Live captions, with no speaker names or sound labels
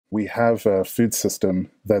We have a food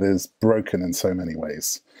system that is broken in so many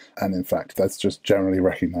ways. And in fact, that's just generally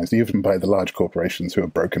recognized, even by the large corporations who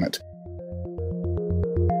have broken it.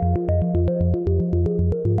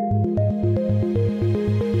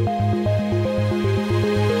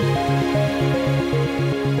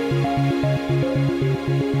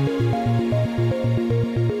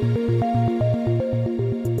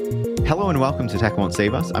 Hello and welcome to Tech Won't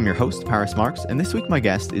Save Us. I'm your host, Marx, and this week my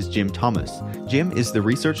guest is Jim Thomas. Jim is the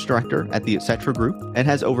research director at the Etc. Group and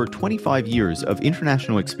has over 25 years of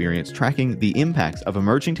international experience tracking the impacts of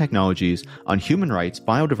emerging technologies on human rights,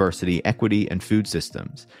 biodiversity, equity, and food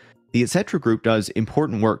systems. The Etc. Group does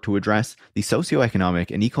important work to address the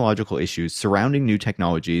socioeconomic and ecological issues surrounding new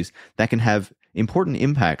technologies that can have important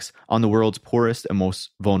impacts on the world's poorest and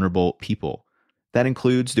most vulnerable people. That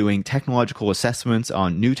includes doing technological assessments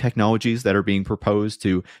on new technologies that are being proposed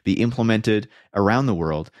to be implemented around the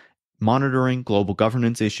world, monitoring global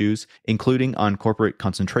governance issues, including on corporate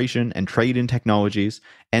concentration and trade in technologies,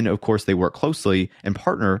 and of course they work closely and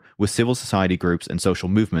partner with civil society groups and social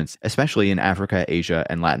movements, especially in Africa, Asia,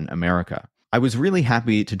 and Latin America. I was really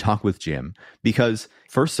happy to talk with Jim because,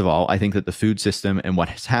 first of all, I think that the food system and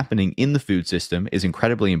what is happening in the food system is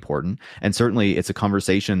incredibly important. And certainly it's a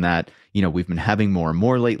conversation that, we've been having more and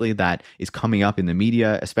more lately that is coming up in the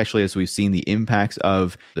media, especially as we've seen the impacts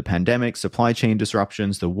of the pandemic, supply chain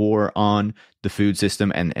disruptions, the war on the food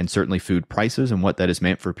system, and certainly food prices and what that has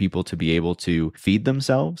meant for people to be able to feed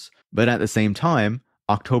themselves. But at the same time,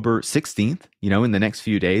 October 16th, in the next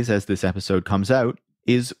few days as this episode comes out,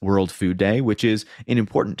 is World Food Day, which is an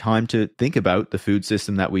important time to think about the food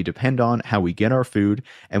system that we depend on, how we get our food,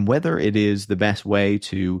 and whether it is the best way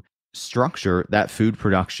to structure that food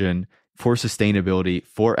production for sustainability,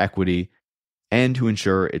 for equity, and to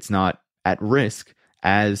ensure it's not at risk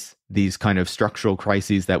as these kind of structural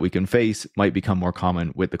crises that we can face might become more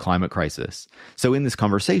common with the climate crisis. So in this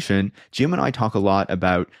conversation, Jim and I talk a lot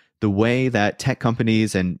about the way that tech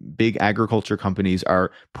companies and big agriculture companies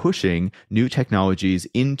are pushing new technologies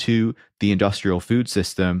into the industrial food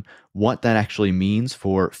system, what that actually means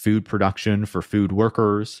for food production, for food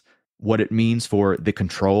workers, what it means for the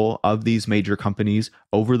control of these major companies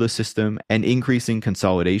over the system, and increasing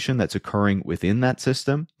consolidation that's occurring within that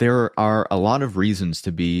system. There are a lot of reasons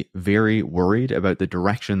to be very worried about the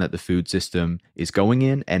direction that the food system is going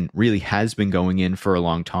in and really has been going in for a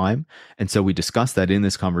long time. And so we discussed that in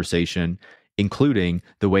this conversation, including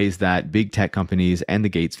the ways that big tech companies and the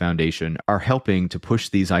Gates Foundation are helping to push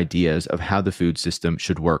these ideas of how the food system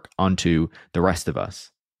should work onto the rest of us.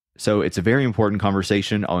 So it's a very important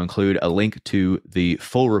conversation. I'll include a link to the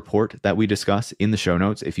full report that we discuss in the show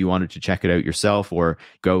notes if you wanted to check it out yourself or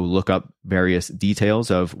go look up various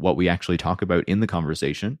details of what we actually talk about in the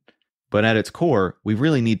conversation. But at its core, we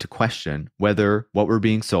really need to question whether what we're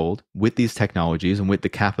being sold with these technologies and with the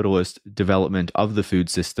capitalist development of the food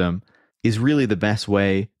system is really the best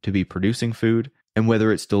way to be producing food, and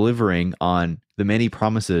whether it's delivering on the many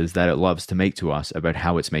promises that it loves to make to us about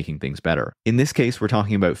how it's making things better. In this case, we're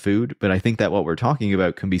talking about food, but I think that what we're talking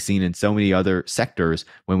about can be seen in so many other sectors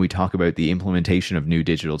when we talk about the implementation of new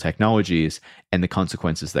digital technologies and the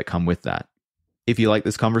consequences that come with that. If you like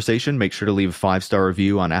this conversation, make sure to leave a 5-star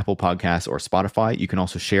review on Apple Podcasts or Spotify. You can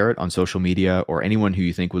also share it on social media or anyone who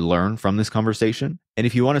you think would learn from this conversation. And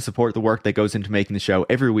if you want to support the work that goes into making the show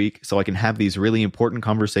every week so I can have these really important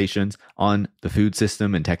conversations on the food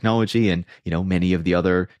system and technology and, many of the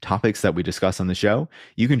other topics that we discuss on the show,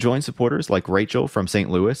 you can join supporters like Rachel from St.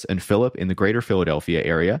 Louis and Philip in the greater Philadelphia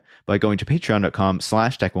area by going to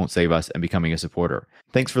patreon.com/techwon'tsave us and becoming a supporter.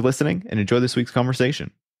 Thanks for listening and enjoy this week's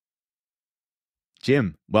conversation.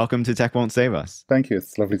 Jim, welcome to Tech Won't Save Us. Thank you.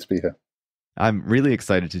 It's lovely to be here. I'm really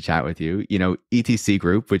excited to chat with you. ETC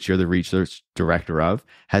Group, which you're the research director of,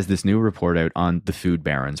 has this new report out on the food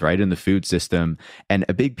barons, right, in the food system. And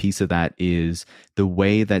a big piece of that is the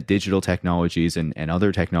way that digital technologies and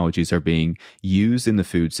other technologies are being used in the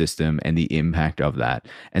food system and the impact of that.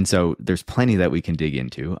 And so there's plenty that we can dig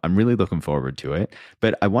into. I'm really looking forward to it.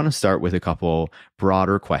 But I want to start with a couple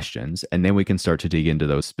broader questions, and then we can start to dig into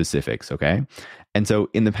those specifics, okay? And so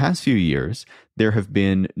in the past few years, there have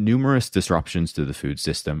been numerous disruptions to the food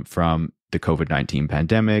system, from the COVID-19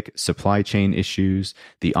 pandemic, supply chain issues,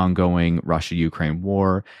 the ongoing Russia-Ukraine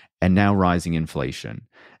war, and now rising inflation.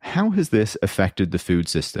 How has this affected the food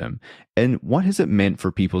system, and what has it meant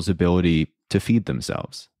for people's ability to feed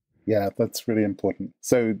themselves? Yeah, that's really important.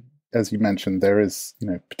 So, as you mentioned, there is,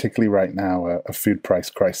 particularly right now, a food price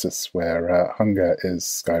crisis where hunger is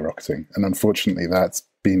skyrocketing. And unfortunately, that's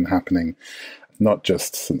been happening not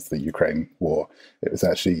just since the Ukraine war. It was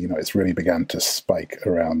actually, it's really began to spike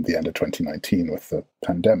around the end of 2019 with the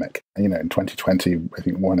pandemic. In 2020, I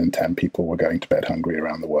think 1 in 10 people were going to bed hungry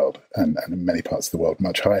around the world, and in many parts of the world,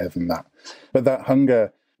 much higher than that. But that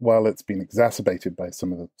hunger, while it's been exacerbated by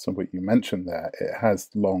some of what you mentioned there, it has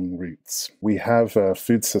long roots. We have a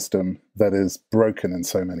food system that is broken in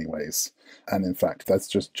so many ways. And in fact, that's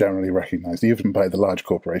just generally recognized, even by the large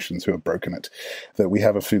corporations who have broken it, that we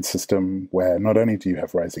have a food system where not only do you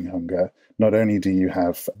have rising hunger, not only do you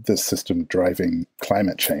have this system driving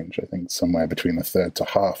climate change, I think somewhere between a third to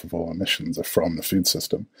half of all emissions are from the food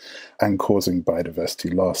system, and causing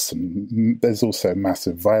biodiversity loss. And there's also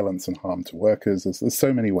massive violence and harm to workers. There's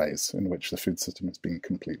so many ways in which the food system has been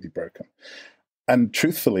completely broken. And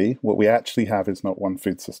truthfully, what we actually have is not one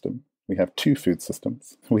food system. We have two food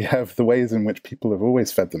systems. We have the ways in which people have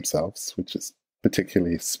always fed themselves, which is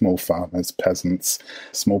particularly small farmers, peasants,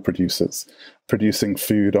 small producers, producing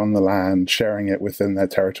food on the land, sharing it within their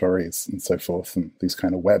territories and so forth, and these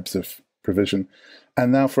kind of webs of provision.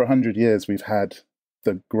 And now for 100 years, we've had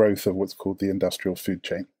the growth of what's called the industrial food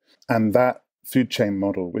chain. And that food chain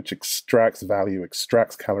model, which extracts value,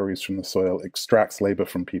 extracts calories from the soil, extracts labor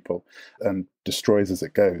from people, and destroys as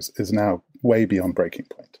it goes, is now way beyond breaking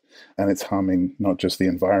point. And it's harming not just the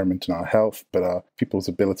environment and our health, but our people's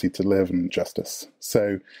ability to live and justice.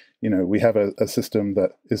 So, we have a system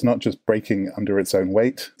that is not just breaking under its own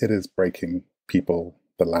weight, it is breaking people,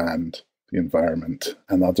 the land, the environment,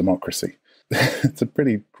 and our democracy. It's a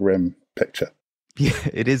pretty grim picture. Yeah,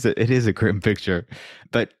 it is a grim picture.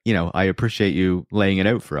 But, I appreciate you laying it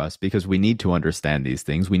out for us, because we need to understand these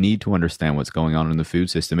things. We need to understand what's going on in the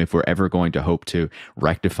food system if we're ever going to hope to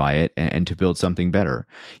rectify it and to build something better.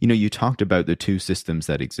 You talked about the two systems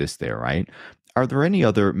that exist there, right? Are there any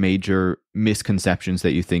other major misconceptions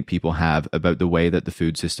that you think people have about the way that the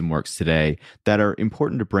food system works today that are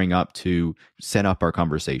important to bring up to set up our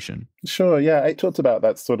conversation? Sure, yeah. I talked about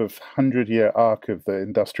that sort of 100-year arc of the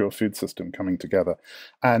industrial food system coming together.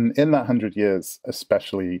 And in that 100 years,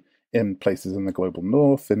 especially in places in the global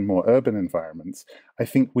north, in more urban environments, I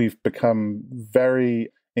think we've become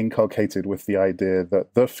very inculcated with the idea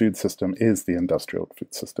that the food system is the industrial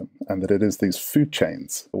food system, and that it is these food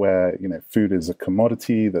chains where, food is a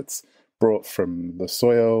commodity that's brought from the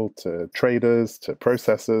soil to traders, to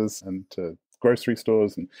processors, and to grocery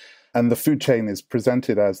stores. And the food chain is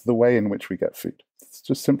presented as the way in which we get food. It's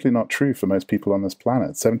just simply not true for most people on this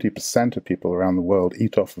planet. 70% of people around the world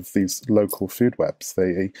eat off of these local food webs.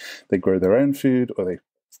 They grow their own food, or they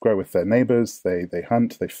grow with their neighbors, they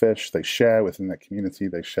hunt, they fish, they share within their community,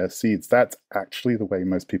 they share seeds. That's actually the way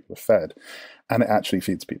most people are fed, and it actually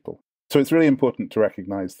feeds people. So it's really important to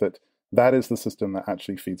recognize that that is the system that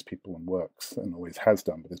actually feeds people and works, and always has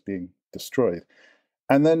done, but is being destroyed.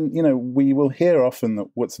 And then, we will hear often that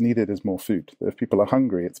what's needed is more food. That if people are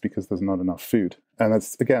hungry, it's because there's not enough food. And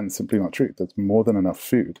that's, again, simply not true. There's more than enough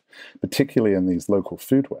food, particularly in these local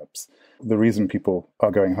food webs. The reason people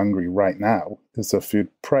are going hungry right now is a food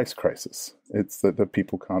price crisis. It's that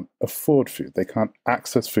people can't afford food. They can't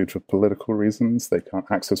access food for political reasons. They can't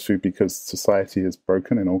access food because society is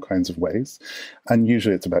broken in all kinds of ways. And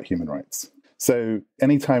usually it's about human rights. So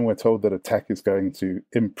anytime we're told that a tech is going to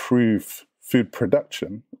improve food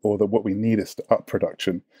production, or that what we need is to up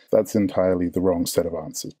production, that's entirely the wrong set of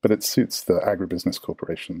answers. But it suits the agribusiness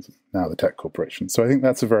corporations, now the tech corporations. So I think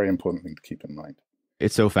that's a very important thing to keep in mind.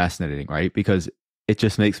 It's so fascinating, right? Because it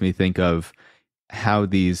just makes me think of how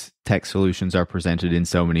these tech solutions are presented in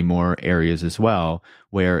so many more areas as well,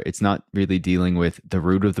 where it's not really dealing with the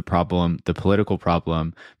root of the problem, the political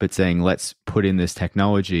problem, but saying, let's put in this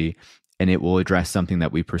technology and it will address something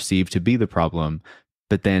that we perceive to be the problem,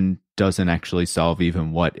 but then doesn't actually solve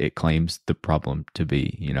even what it claims the problem to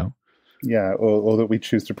be, Yeah, or that we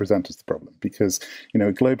choose to present as the problem. Because,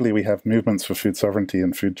 globally we have movements for food sovereignty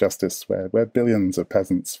and food justice where billions of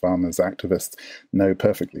peasants, farmers, activists know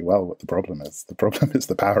perfectly well what the problem is. The problem is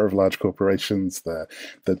the power of large corporations, the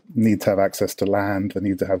need to have access to land, the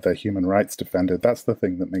need to have their human rights defended. That's the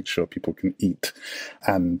thing that makes sure people can eat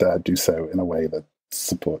and do so in a way that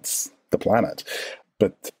supports the planet.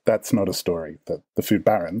 But that's not a story that the food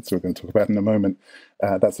barons, who we're going to talk about in a moment,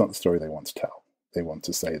 that's not the story they want to tell. They want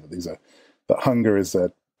to say that that hunger is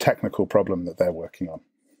a technical problem that they're working on.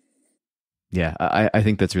 Yeah, I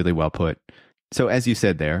think that's really well put. So as you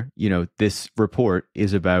said there, this report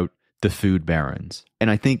is about the food barons. And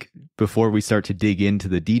I think before we start to dig into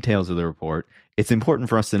the details of the report, it's important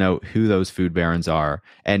for us to know who those food barons are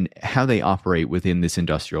and how they operate within this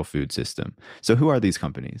industrial food system. So who are these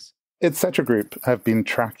companies? Etc. Group have been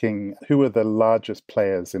tracking who are the largest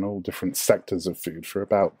players in all different sectors of food for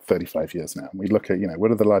about 35 years now. And we look at,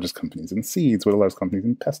 what are the largest companies in seeds, what are the largest companies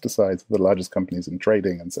in pesticides, the largest companies in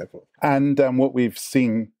trading, and so forth. And what we've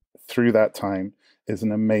seen through that time is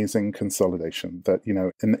an amazing consolidation that,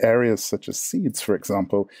 in areas such as seeds, for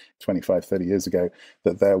example, 25, 30 years ago,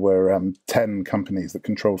 that there were 10 companies that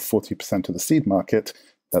controlled 40% of the seed market.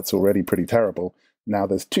 That's already pretty terrible. Now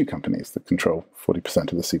there's 2 companies that control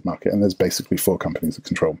 40% of the seed market, and there's basically 4 companies that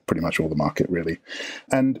control pretty much all the market, really.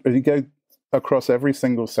 And if you go across every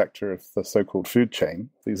single sector of the so-called food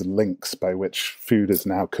chain, these links by which food is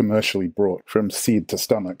now commercially brought from seed to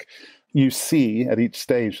stomach, you see at each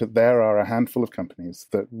stage that there are a handful of companies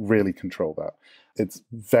that really control that. It's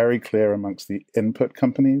very clear amongst the input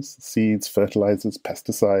companies, seeds, fertilizers,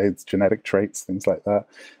 pesticides, genetic traits, things like that.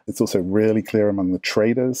 It's also really clear among the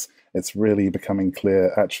traders. It's really becoming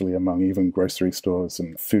clear actually among even grocery stores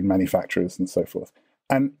and food manufacturers and so forth.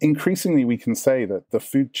 And increasingly, we can say that the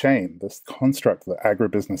food chain, this construct that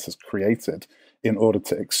agribusiness has created in order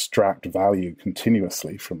to extract value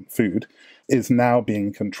continuously from food, is now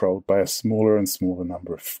being controlled by a smaller and smaller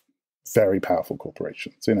number of very powerful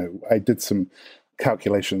corporations. I did some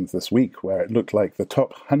calculations this week where it looked like the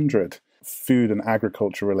top 100 food and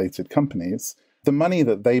agriculture related companies, the money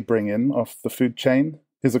that they bring in off the food chain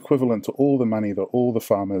is equivalent to all the money that all the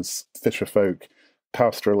farmers, fisherfolk,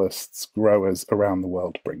 pastoralists, growers around the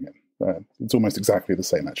world bring in. It's almost exactly the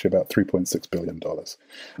same, actually, about $3.6 billion.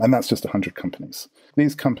 And that's just 100 companies.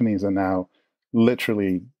 These companies are now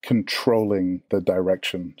literally controlling the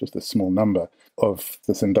direction, just a small number, of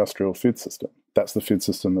this industrial food system. That's the food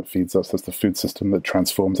system that feeds us. That's the food system that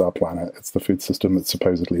transforms our planet. It's the food system that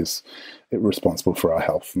supposedly is responsible for our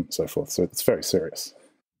health and so forth. So it's very serious.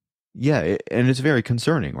 Yeah, and it's very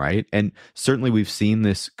concerning, right? And certainly we've seen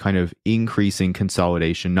this kind of increasing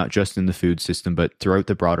consolidation, not just in the food system, but throughout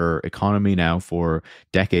the broader economy now for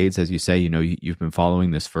decades. As you say, you've been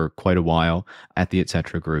following this for quite a while at the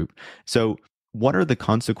Etc. Group. So what are the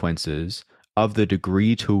consequences of the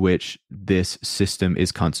degree to which this system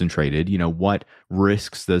is concentrated? What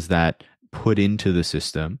risks does that put into the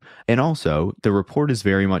system? And also, the report is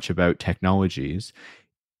very much about technologies.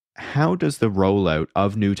 How does the rollout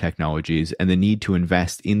of new technologies and the need to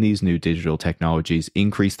invest in these new digital technologies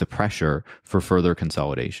increase the pressure for further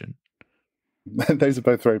consolidation? Those are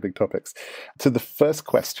both very big topics. To the first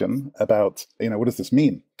question about, what does this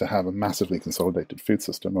mean to have a massively consolidated food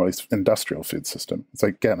system, or at least industrial food system? So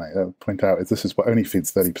again, I point out this is what only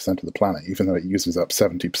feeds 30% of the planet, even though it uses up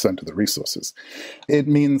 70% of the resources. It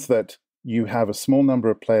means that you have a small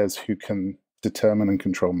number of players who can determine and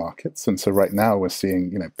control markets. And so right now we're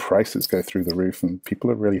seeing, prices go through the roof and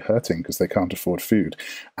people are really hurting because they can't afford food.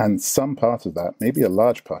 And some part of that, maybe a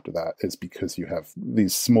large part of that, is because you have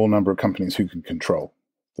these small number of companies who can control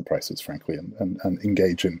the prices, frankly, and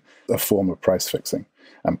engage in a form of price fixing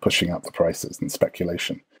and pushing up the prices and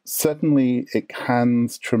speculation. Certainly it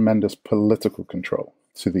hands tremendous political control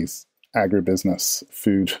to these agribusiness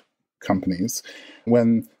food companies.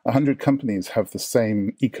 When 100 companies have the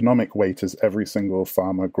same economic weight as every single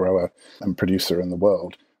farmer, grower, and producer in the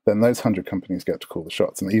world, then those 100 companies get to call the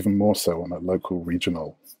shots, and even more so on a local,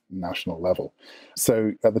 regional, national level.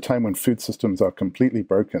 So at the time when food systems are completely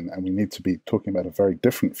broken and we need to be talking about a very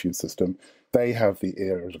different food system, they have the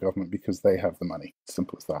ear of the government because they have the money.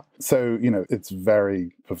 Simple as that. So, it's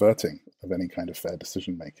very perverting of any kind of fair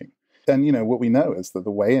decision making. And, what we know is that the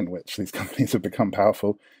way in which these companies have become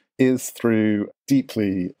powerful is through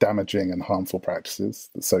deeply damaging and harmful practices,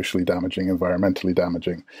 socially damaging, environmentally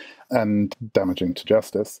damaging, and damaging to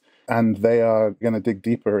justice. And they are going to dig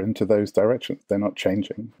deeper into those directions. They're not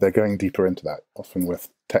changing. They're going deeper into that, often with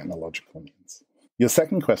technological means. Your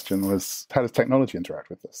second question was, how does technology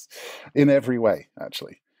interact with this? In every way,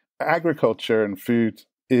 actually. Agriculture and food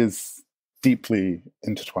is deeply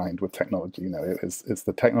intertwined with technology. It's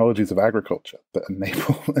the technologies of agriculture that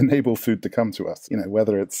enable food to come to us.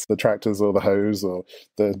 Whether it's the tractors or the hoes or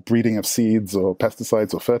the breeding of seeds or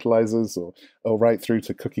pesticides or fertilizers or right through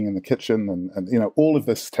to cooking in the kitchen and all of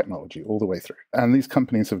this technology all the way through. And these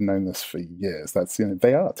companies have known this for years.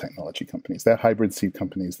 They are technology companies. They're hybrid seed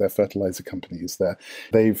companies. They're fertilizer companies.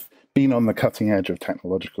 They've been on the cutting edge of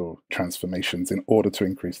technological transformations in order to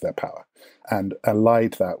increase their power and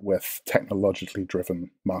allied that with technologically driven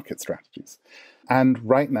market strategies. And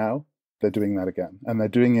right now, they're doing that again. And they're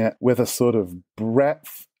doing it with a sort of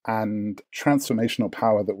breadth and transformational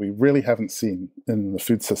power that we really haven't seen in the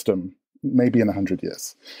food system maybe in 100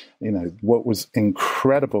 years. What was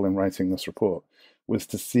incredible in writing this report was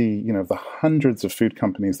to see, the hundreds of food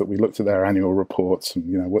companies that we looked at their annual reports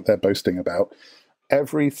and, what they're boasting about.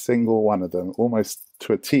 every single one of them, almost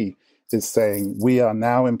to a T, is saying we are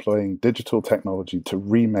now employing digital technology to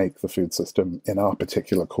remake the food system in our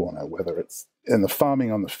particular corner, whether it's in the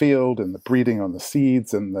farming on the field, in the breeding on the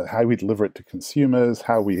seeds, and how we deliver it to consumers,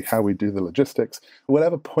 how we do the logistics.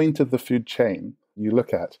 Whatever point of the food chain you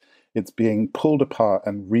look at, it's being pulled apart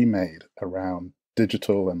and remade around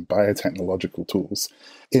digital and biotechnological tools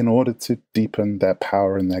in order to deepen their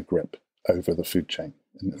power and their grip over the food chain,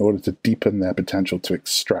 in order to deepen their potential to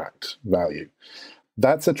extract value.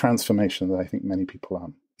 That's a transformation that I think many people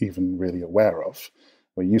aren't even really aware of.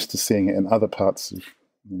 We're used to seeing it in other parts of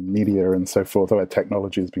media and so forth, where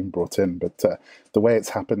technology has been brought in. But the way it's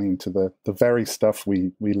happening to the very stuff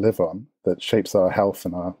we live on that shapes our health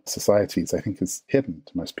and our societies, I think is hidden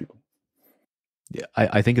to most people. Yeah,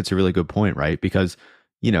 I think it's a really good point, right? Because,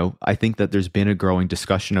 I think that there's been a growing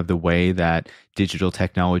discussion of the way that digital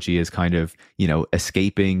technology is kind of,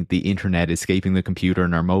 escaping the internet, escaping the computer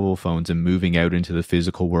and our mobile phones and moving out into the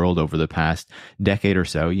physical world over the past decade or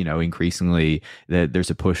so. Increasingly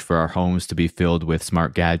there's a push for our homes to be filled with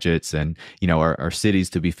smart gadgets and, our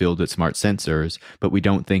cities to be filled with smart sensors. But we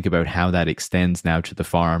don't think about how that extends now to the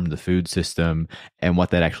farm, the food system, and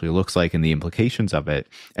what that actually looks like and the implications of it.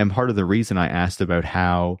 And part of the reason I asked about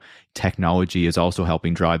how technology is also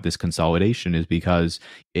helping drive this consolidation is because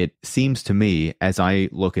it seems to me, as I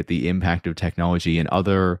look at the impact of technology in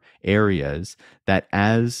other areas, that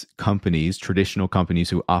as companies, traditional companies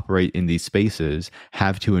who operate in these spaces,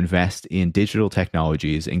 have to invest in digital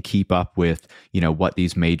technologies and keep up with, what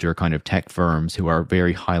these major kind of tech firms who are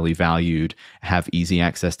very highly valued, have easy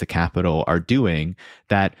access to capital are doing,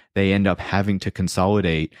 that they end up having to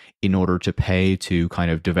consolidate in order to pay to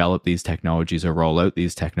kind of develop these technologies or roll out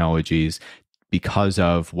these technologies because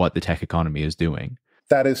of what the tech economy is doing.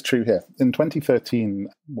 That is true here. In 2013,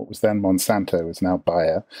 what was then Monsanto is now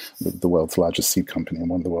Bayer, the world's largest seed company and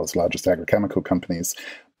one of the world's largest agrochemical companies,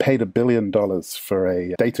 paid $1 billion for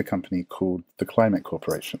a data company called the Climate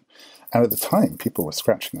Corporation. And at the time, people were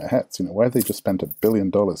scratching their heads. Why have they just spent $1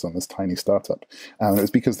 billion on this tiny startup? And it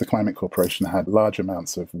was because the Climate Corporation had large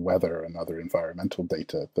amounts of weather and other environmental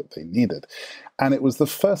data that they needed. And it was the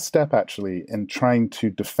first step, actually, in trying to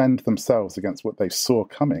defend themselves against what they saw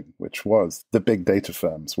coming, which was the big data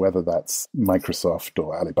firms, whether that's Microsoft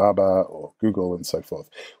or Alibaba or Google and so forth,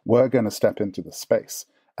 were going to step into the space.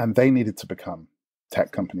 And they needed to become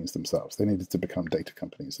tech companies themselves. They needed to become data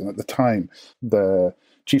companies. And at the time, the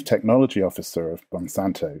chief technology officer of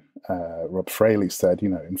Monsanto, Rob Fraley, said,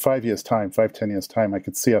 in 5 years' time, 10 years' time, I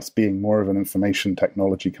could see us being more of an information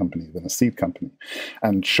technology company than a seed company.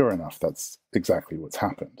 And sure enough, that's exactly what's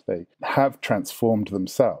happened. They have transformed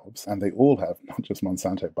themselves, and they all have, not just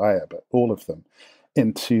Monsanto, Bayer, but all of them,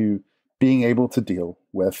 into being able to deal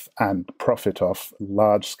with and profit off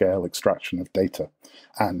large-scale extraction of data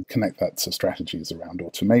and connect that to strategies around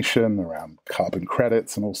automation, around carbon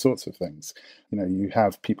credits, and all sorts of things. You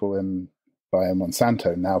have people in Bayer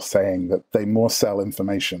Monsanto now saying that they more sell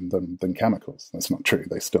information than chemicals. That's not true.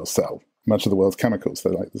 They still sell much of the world's chemicals.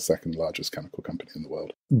 They're like the second largest chemical company in the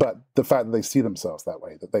world. But the fact that they see themselves that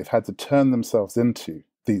way, that they've had to turn themselves into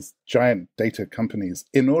these giant data companies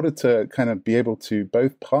in order to kind of be able to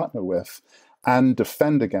both partner with and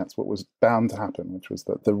defend against what was bound to happen, which was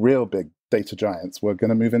that the real big data giants were going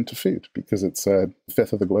to move into food because it's a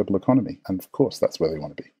fifth of the global economy. And of course, that's where they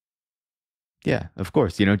want to be. Yeah, of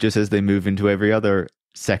course. Just as they move into every other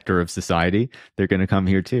sector of society, they're going to come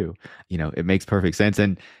here too. It makes perfect sense.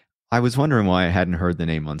 And I was wondering why I hadn't heard the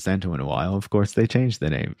name Monsanto in a while. Of course, they changed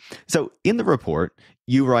the name. So in the report,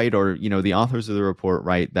 you write, or, the authors of the report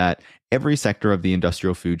write that every sector of the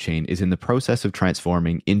industrial food chain is in the process of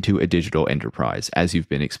transforming into a digital enterprise, as you've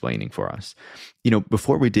been explaining for us.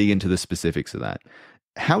 Before we dig into the specifics of that,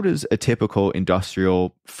 how does a typical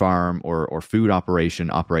industrial farm or food operation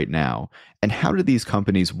operate now? And how do these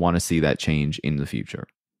companies want to see that change in the future?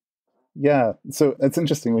 Yeah, so it's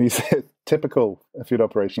interesting when you say typical food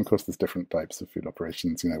operation. Of course, there's different types of food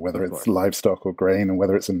operations, whether it's livestock or grain, and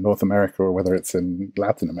whether it's in North America or whether it's in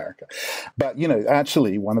Latin America. But,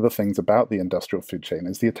 actually, one of the things about the industrial food chain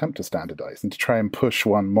is the attempt to standardize and to try and push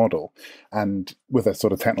one model and with a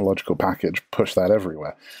sort of technological package, push that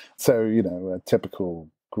everywhere. So, a typical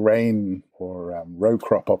grain or row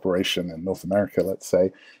crop operation in North America, let's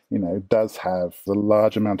say, does have a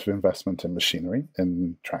large amount of investment in machinery,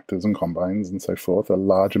 in tractors and combines and so forth, a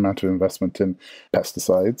large amount of investment in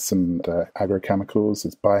pesticides and agrochemicals.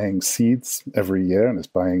 It's buying seeds every year and it's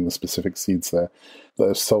buying the specific seeds that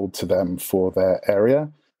are sold to them for their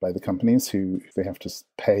area by the companies who they have to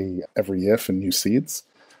pay every year for new seeds.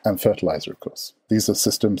 and fertilizer, of course. These are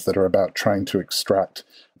systems that are about trying to extract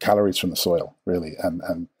calories from the soil, really,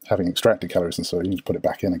 and having extracted calories from the soil, you need to put it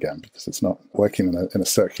back in again because it's not working in a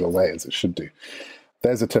circular way as it should do.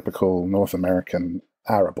 There's a typical North American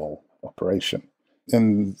arable operation.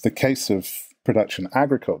 In the case of production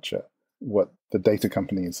agriculture, what the data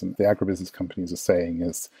companies and the agribusiness companies are saying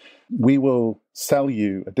is, we will sell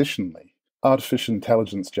you additionally artificial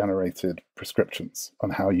intelligence generated prescriptions on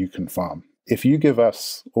how you can farm. If you give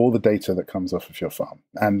us all the data that comes off of your farm,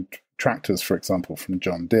 and tractors, for example, from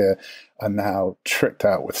John Deere are now tricked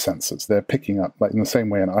out with sensors. They're picking up, like in the same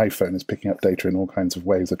way an iPhone is picking up data in all kinds of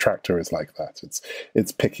ways, a tractor is like that.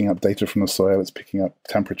 It's picking up data from the soil, it's picking up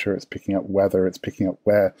temperature, it's picking up weather, it's picking up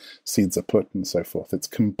where seeds are put and so forth. It's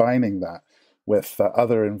combining that with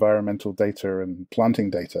other environmental data and planting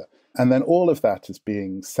data. And then all of that is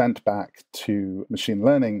being sent back to machine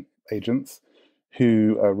learning agents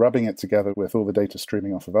who are rubbing it together with all the data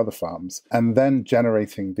streaming off of other farms and then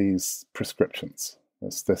generating these prescriptions.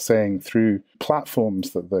 As they're saying, through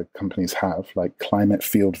platforms that the companies have, like Climate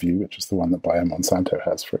Field View, which is the one that Bayer Monsanto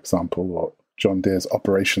has, for example, or John Deere's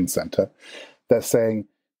Operations Center, they're saying,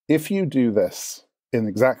 if you do this in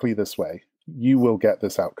exactly this way, you will get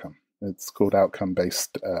this outcome. It's called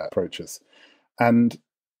outcome-based approaches. And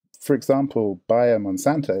for example, Bayer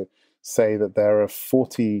Monsanto say that there are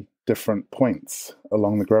 40 different points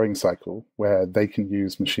along the growing cycle where they can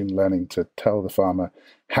use machine learning to tell the farmer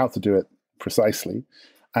how to do it precisely,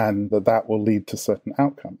 and that will lead to certain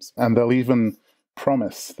outcomes. And they'll even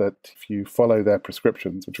promise that if you follow their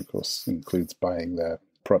prescriptions, which of course includes buying their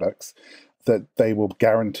products, that they will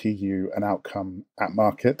guarantee you an outcome at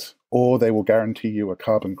market, or they will guarantee you a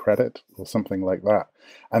carbon credit or something like that.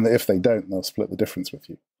 And that if they don't, they'll split the difference with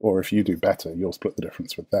you. Or if you do better, you'll split the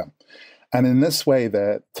difference with them. And in this way,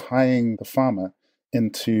 they're tying the farmer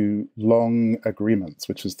into long agreements,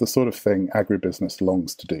 which is the sort of thing agribusiness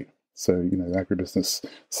longs to do. So, agribusiness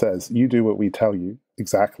says, you do what we tell you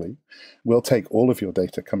exactly. We'll take all of your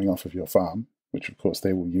data coming off of your farm, which of course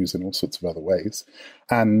they will use in all sorts of other ways,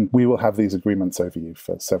 and we will have these agreements over you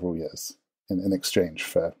for several years in exchange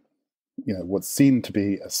for, what's seen to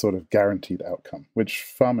be a sort of guaranteed outcome, which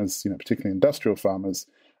farmers, particularly industrial farmers,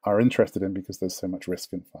 are interested in because there's so much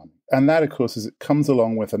risk in farming. And that, of course, it comes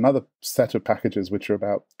along with another set of packages which are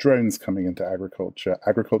about drones coming into agriculture,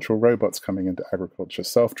 agricultural robots coming into agriculture,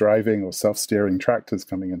 self-driving or self-steering tractors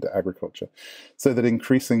coming into agriculture, so that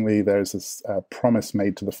increasingly there's this promise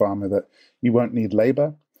made to the farmer that you won't need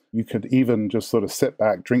labor. You could even just sort of sit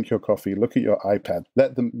back, drink your coffee, look at your iPad,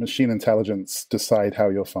 let the machine intelligence decide how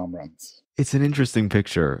your farm runs. It's an interesting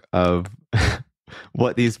picture of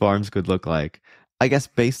what these farms could look like. I guess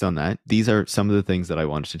based on that, these are some of the things that I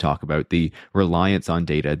wanted to talk about: the reliance on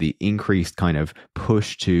data, the increased kind of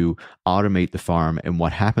push to automate the farm and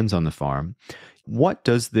what happens on the farm. What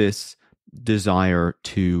does this desire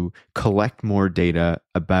to collect more data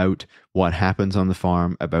about what happens on the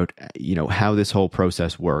farm, about how this whole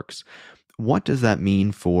process works, what does that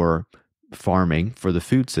mean for farming, for the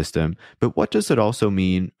food system? But what does it also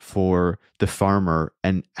mean for the farmer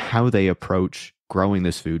and how they approach growing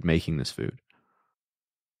this food, making this food?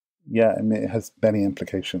 Yeah, I mean, it has many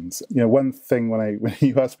implications. One thing when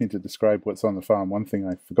you asked me to describe what's on the farm, one thing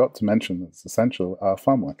I forgot to mention that's essential are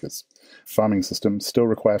farm workers. Farming systems still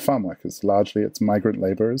require farm workers. Largely, it's migrant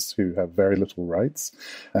laborers who have very little rights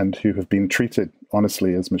and who have been treated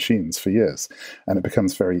honestly as machines for years. And it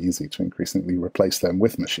becomes very easy to increasingly replace them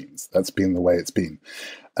with machines. That's been the way it's been.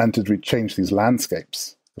 And to change these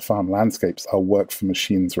landscapes, the farm landscapes are work for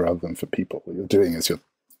machines rather than for people. What you're doing is you're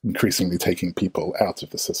increasingly taking people out of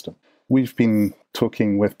the system. We've been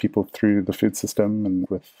talking with people through the food system and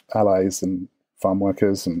with allies and farm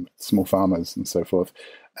workers and small farmers and so forth.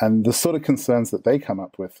 And the sort of concerns that they come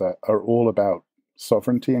up with are all about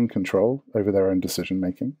sovereignty and control over their own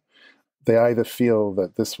decision-making. They either feel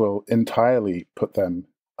that this will entirely put them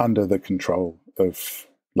under the control of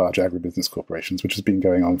large agribusiness corporations, which has been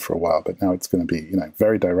going on for a while, but now it's going to be,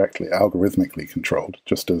 very directly, algorithmically controlled,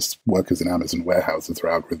 just as workers in Amazon warehouses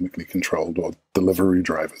are algorithmically controlled, or delivery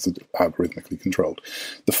drivers are algorithmically controlled.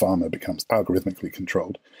 The farmer becomes algorithmically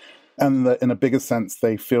controlled. And in a bigger sense,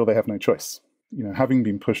 they feel they have no choice. Having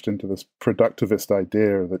been pushed into this productivist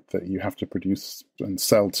idea that you have to produce and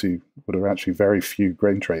sell to what are actually very few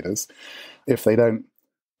grain traders, if they don't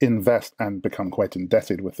invest and become quite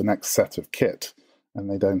indebted with the next set of kit, and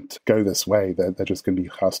they don't go this way, they're just going to be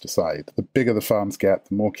cast aside. The bigger the farms get,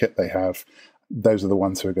 the more kit they have, those are the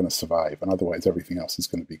ones who are going to survive, and otherwise everything else is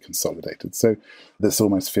going to be consolidated. So this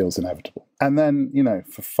almost feels inevitable. And then,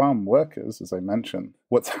 for farm workers, as I mentioned,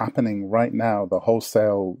 what's happening right now, the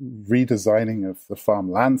wholesale redesigning of the farm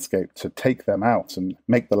landscape to take them out and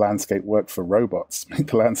make the landscape work for robots, make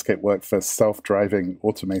the landscape work for self-driving,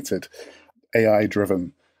 automated,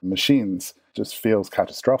 AI-driven machines, just feels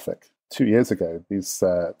catastrophic. 2 years ago, these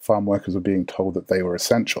farm workers were being told that they were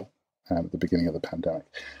essential at the beginning of the pandemic.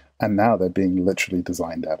 And now they're being literally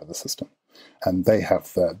designed out of the system. And they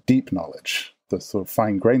have the deep knowledge, the sort of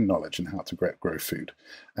fine-grained knowledge in how to grow food.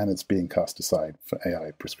 And it's being cast aside for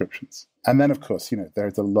AI prescriptions. And then, of course,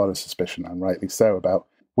 there's a lot of suspicion, and rightly so, about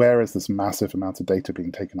where is this massive amount of data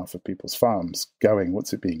being taken off of people's farms going?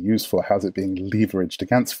 What's it being used for? How's it being leveraged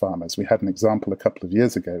against farmers? We had an example a couple of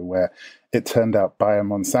years ago where it turned out Bayer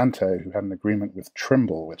Monsanto, who had an agreement with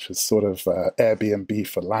Trimble, which is sort of Airbnb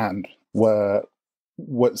for land, were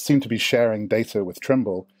what seemed to be sharing data with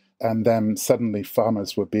Trimble, and then suddenly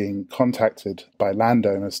farmers were being contacted by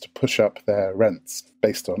landowners to push up their rents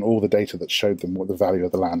based on all the data that showed them what the value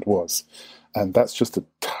of the land was. And that's just a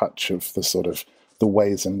touch of the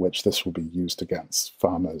ways in which this will be used against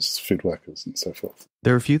farmers, food workers, and so forth.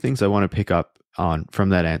 There are a few things I want to pick up on from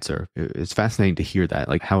that answer. It's fascinating to hear that,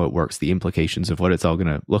 like how it works, the implications of what it's all going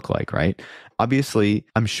to look like, right? Obviously,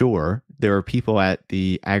 I'm sure there are people at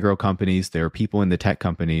the agro companies, there are people in the tech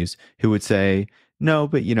companies who would say, no,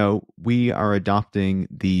 but we are adopting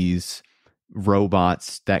these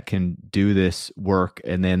robots that can do this work,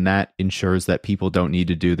 and then that ensures that people don't need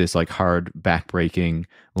to do this like hard backbreaking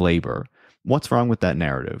labor. What's wrong with that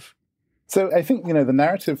narrative? So I think, the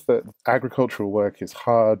narrative that agricultural work is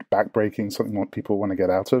hard, backbreaking, something what people want to get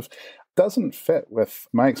out of, doesn't fit with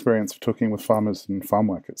my experience of talking with farmers and farm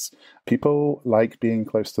workers. People like being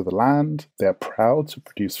close to the land. They're proud to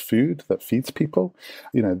produce food that feeds people.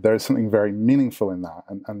 There is something very meaningful in that,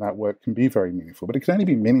 and that work can be very meaningful. But it can only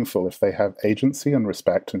be meaningful if they have agency and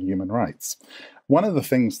respect and human rights. One of the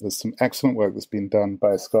things, there's some excellent work that's been done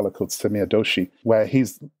by a scholar called Samir Doshi, where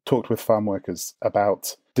he's talked with farm workers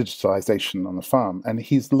about digitalization on the farm. And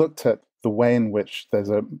he's looked at the way in which there's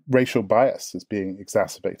a racial bias is being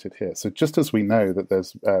exacerbated here. So just as we know that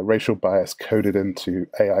there's racial bias coded into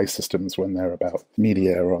AI systems when they're about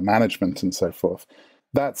media or management and so forth,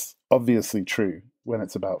 that's obviously true when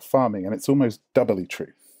it's about farming, and it's almost doubly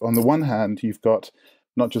true. On the one hand, you've got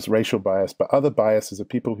not just racial bias, but other biases of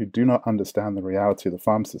people who do not understand the reality of the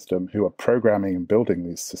farm system, who are programming and building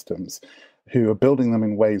these systems, who are building them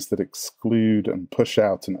in ways that exclude and push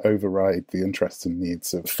out and override the interests and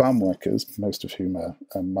needs of farm workers, most of whom are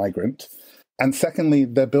migrant. And secondly,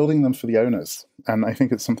 they're building them for the owners. And I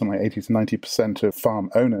think it's something like 80 to 90% of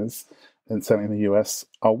farm owners, and certainly in the US,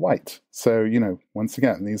 are white. So, once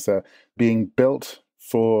again, these are being built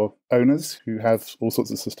for owners who have all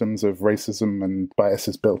sorts of systems of racism and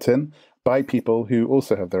biases built in by people who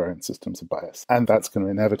also have their own systems of bias. And that's going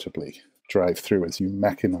to inevitably drive through as you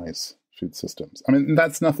mechanize food systems. I mean,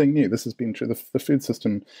 that's nothing new. This has been true. The food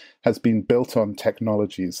system has been built on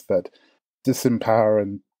technologies that disempower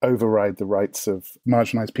and override the rights of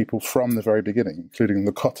marginalized people from the very beginning, including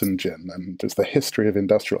the cotton gin, and just the history of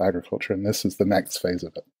industrial agriculture. And this is the next phase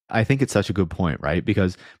of it. I think it's such a good point, right?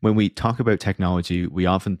 Because when we talk about technology, we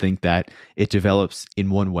often think that it develops in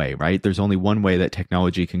one way, right? There's only one way that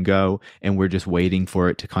technology can go, and we're just waiting for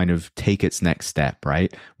it to kind of take its next step,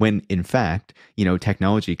 right? When in fact,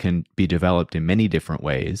 technology can be developed in many different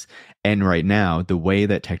ways. And right now, the way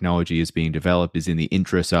that technology is being developed is in the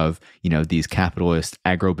interest of, these capitalist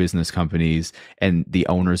agribusiness companies and the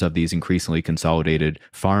owners of these increasingly consolidated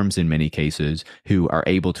farms in many cases, who are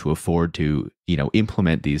able to afford to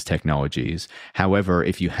implement these technologies. However,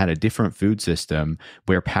 if you had a different food system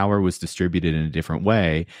where power was distributed in a different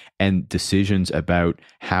way, and decisions about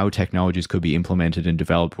how technologies could be implemented and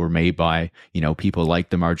developed were made by, people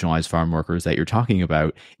like the marginalized farm workers that you're talking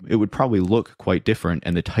about, it would probably look quite different.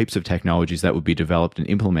 And the types of technologies that would be developed and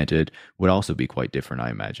implemented would also be quite different, I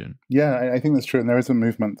imagine. Yeah, I think that's true. And there is a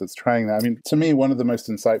movement that's trying that. I mean, to me, one of the most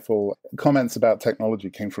insightful comments about technology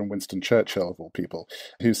came from Winston Churchill, of all people,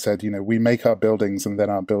 who said, we make our buildings and then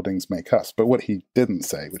our buildings make us. But what he didn't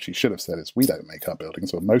say, which he should have said, is we don't make our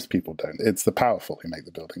buildings, or most people don't. It's the powerful who make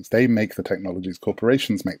the buildings. They make the technologies.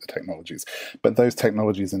 Corporations make the technologies. But those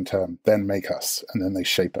technologies in turn then make us, and then they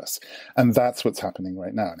shape us. And that's what's happening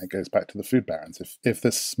right now. And it goes back to the food barons. If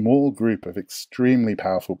this small group of extremely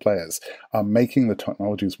powerful players are making the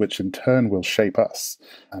technologies which in turn will shape us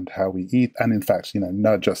and how we eat, and in fact,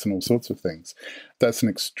 nudge us in all sorts of things, that's an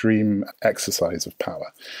extreme exercise of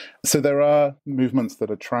power. So there are movements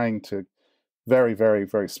that are trying to very, very,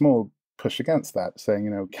 very small push against that,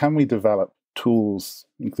 saying, can we develop tools,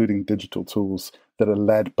 including digital tools, that are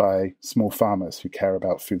led by small farmers who care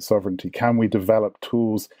about food sovereignty? Can we develop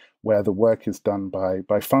tools where the work is done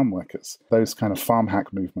by farm workers? Those kind of farm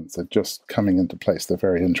hack movements are just coming into place. They're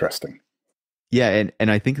very interesting. Yeah,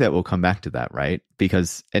 and I think that we'll come back to that, right?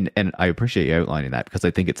 Because and I appreciate you outlining that, because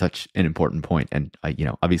I think it's such an important point. And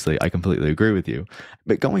obviously I completely agree with you.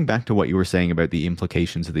 But going back to what you were saying about the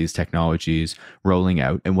implications of these technologies rolling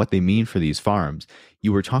out and what they mean for these farms,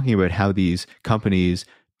 you were talking about how these companies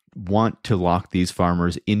want to lock these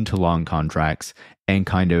farmers into long contracts, and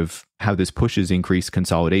kind of how this pushes increased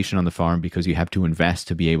consolidation on the farm because you have to invest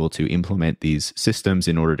to be able to implement these systems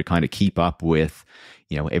in order to kind of keep up with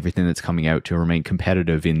everything that's coming out to remain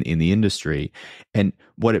competitive in the industry. And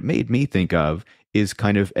what it made me think of is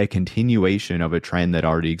kind of a continuation of a trend that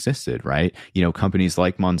already existed, right? Companies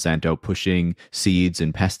like Monsanto pushing seeds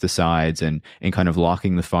and pesticides and kind of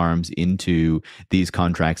locking the farms into these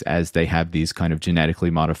contracts as they have these kind of genetically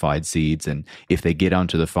modified seeds. And if they get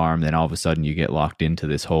onto the farm, then all of a sudden you get locked into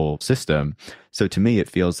this whole system. So to me, it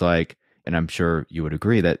feels like, and I'm sure you would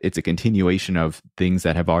agree, that it's a continuation of things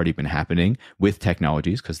that have already been happening with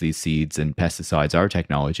technologies, because these seeds and pesticides are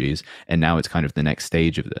technologies, and now it's kind of the next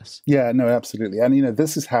stage of this. Yeah, no, absolutely. And,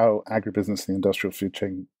 this is how agribusiness and the industrial food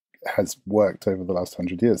chain has worked over the last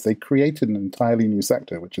 100 years. They created an entirely new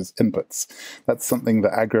sector, which is inputs. That's something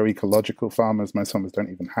that agroecological farmers, most farmers,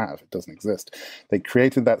 don't even have. It doesn't exist. They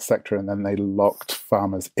created that sector, and then they locked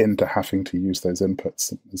farmers into having to use those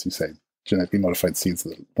inputs, as you say. Genetically modified seeds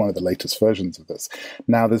are one of the latest versions of this.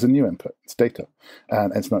 Now there's a new input. It's data.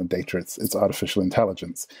 And it's not data, it's artificial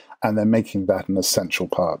intelligence. And they're making that an essential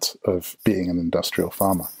part of being an industrial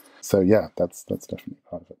farmer. So yeah, that's definitely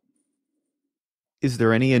part of it. Is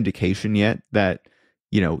there any indication yet that,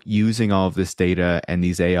 using all of this data and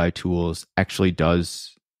these AI tools actually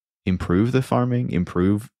does improve the farming,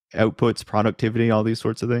 improve outputs, productivity, all these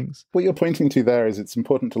sorts of things? What you're pointing to there is it's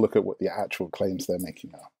important to look at what the actual claims they're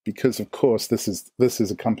making are. Because, of course, this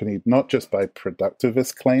is accompanied not just by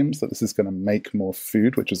productivist claims that this is going to make more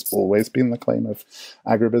food, which has always been the claim of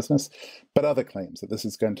agribusiness, but other claims that this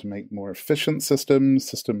is going to make more efficient systems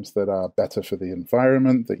that are better for the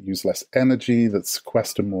environment, that use less energy, that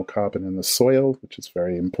sequester more carbon in the soil, which is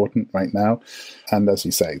very important right now. And as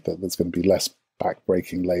you say, that there's going to be less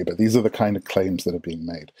backbreaking labor. These are the kind of claims that are being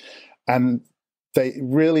made. And they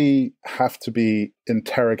really have to be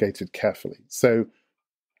interrogated carefully. So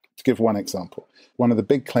to give one example, one of the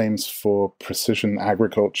big claims for precision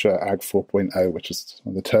agriculture, Ag 4.0, which is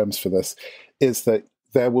one of the terms for this, is that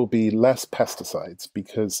there will be less pesticides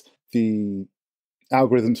because the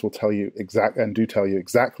algorithms will tell you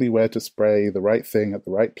exactly where to spray the right thing at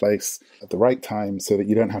the right place at the right time, so that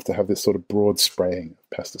you don't have to have this sort of broad spraying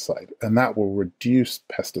of pesticide. And that will reduce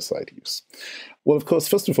pesticide use. Well, of course,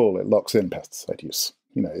 first of all, it locks in pesticide use.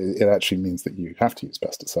 It actually means that you have to use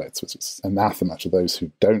pesticides, which is anathema to those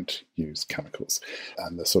who don't use chemicals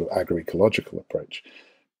and the sort of agroecological approach.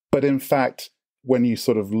 But in fact, when you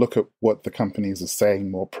sort of look at what the companies are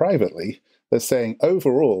saying more privately, they're saying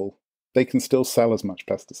overall, they can still sell as much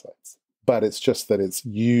pesticides, but it's just that it's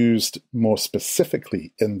used more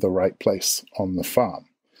specifically in the right place on the farm.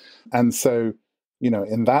 And so,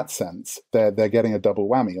 in that sense, they're getting a double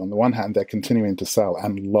whammy. On the one hand, they're continuing to sell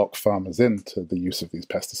and lock farmers into the use of these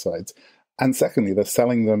pesticides. And secondly, they're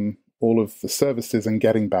selling them all of the services and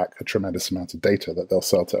getting back a tremendous amount of data that they'll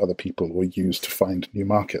sell to other people or use to find new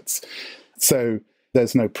markets. So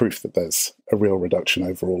there's no proof that there's a real reduction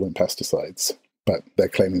overall in pesticides. But they're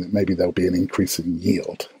claiming that maybe there'll be an increase in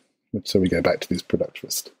yield. So we go back to these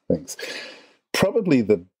productivist things. Probably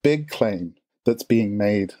the big claim that's being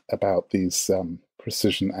made about these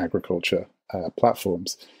precision agriculture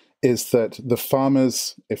platforms is that the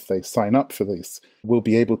farmers, if they sign up for this, will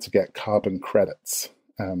be able to get carbon credits.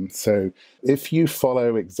 So if you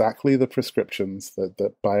follow exactly the prescriptions that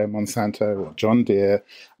Bayer Monsanto or John Deere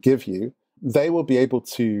give you, they will be able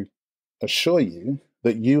to assure you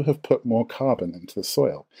that you have put more carbon into the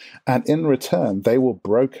soil. And in return, they will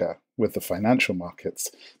broker with the financial markets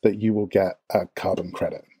that you will get a carbon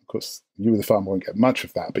credit. Of course, you, the farmer, won't get much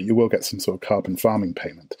of that, but you will get some sort of carbon farming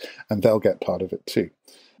payment, and they'll get part of it too.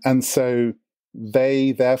 And so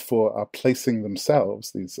they, therefore, are placing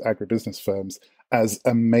themselves, these agribusiness firms, as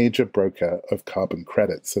a major broker of carbon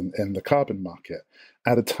credits in the carbon market,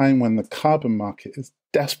 at a time when the carbon market is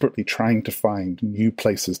desperately trying to find new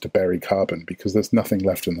places to bury carbon because there's nothing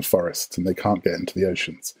left in the forests and they can't get into the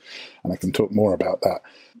oceans. And I can talk more about that.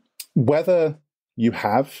 Whether you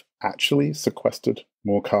have actually sequestered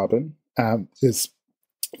more carbon is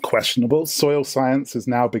questionable. Soil science is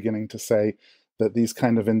now beginning to say that these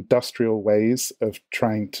kind of industrial ways of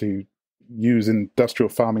trying to use industrial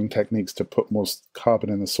farming techniques to put more carbon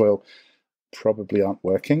in the soil probably aren't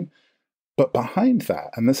working. But behind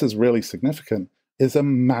that, and this is really significant, is a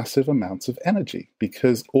massive amounts of energy,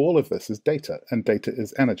 because all of this is data, and data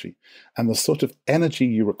is energy. And the sort of energy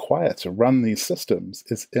you require to run these systems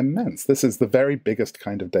is immense. This is the very biggest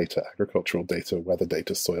kind of data: agricultural data, weather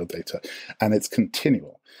data, soil data, and it's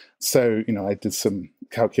continual. So, I did some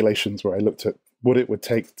calculations where I looked at what it would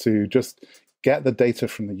take to just get the data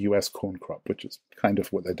from the US corn crop, which is kind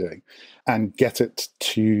of what they're doing, and get it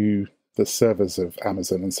to the servers of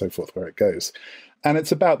Amazon and so forth, where it goes. And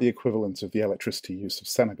it's about the equivalent of the electricity use of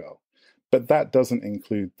Senegal. But that doesn't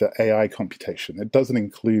include the AI computation. It doesn't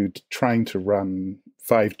include trying to run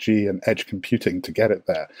 5G and edge computing to get it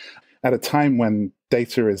there. At a time when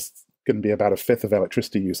data is going to be about a fifth of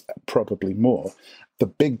electricity use, probably more, the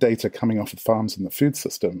big data coming off of farms in the food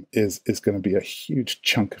system is going to be a huge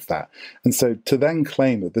chunk of that. And so to then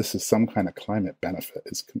claim that this is some kind of climate benefit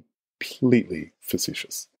is completely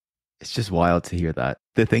facetious. It's just wild to hear that,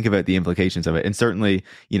 to think about the implications of it. And certainly,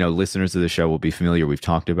 listeners of the show will be familiar. We've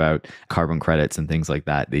talked about carbon credits and things like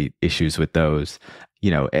that, the issues with those,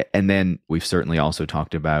 and then we've certainly also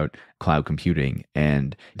talked about cloud computing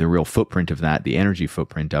and the real footprint of that, the energy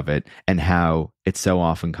footprint of it, and how it's so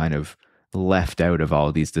often kind of left out of all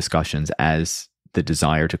of these discussions as the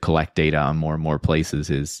desire to collect data on more and more places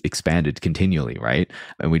is expanded continually, right?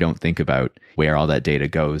 And we don't think about where all that data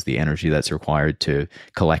goes, the energy that's required to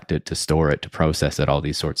collect it, to store it, to process it, all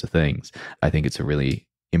these sorts of things. I think it's a really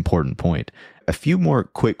important point. A few more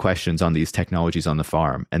quick questions on these technologies on the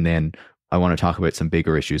farm, and then I want to talk about some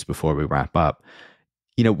bigger issues before we wrap up.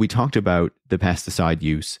 We talked about the pesticide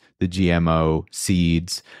use, the GMO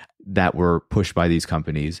seeds that were pushed by these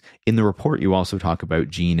companies. In the report, you also talk about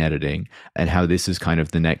gene editing and how this is kind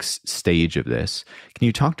of the next stage of this. Can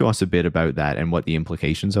you talk to us a bit about that and what the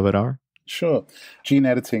implications of it are? Sure. Gene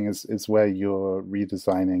editing is where you're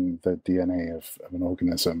redesigning the DNA of an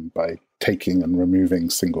organism by taking and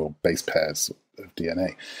removing single base pairs of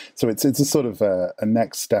DNA. So it's a sort of a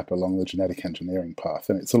next step along the genetic engineering path,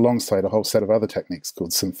 and it's alongside a whole set of other techniques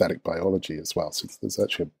called synthetic biology as well. So there's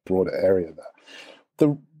actually a broader area there.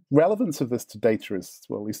 The relevance of this to data is,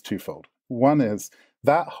 well, at least twofold. One is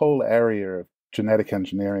that whole area of genetic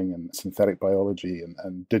engineering and synthetic biology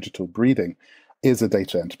and digital breeding is a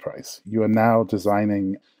data enterprise. You are now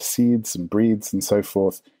designing seeds and breeds and so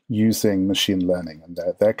forth using machine learning, and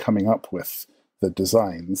they're coming up with the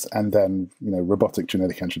designs, and then robotic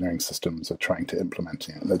genetic engineering systems are trying to implement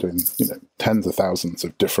it. And they're doing tens of thousands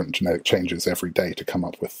of different genetic changes every day to come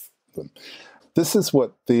up with them. This is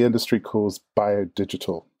what the industry calls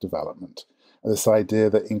biodigital development. This idea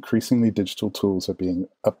that increasingly digital tools are being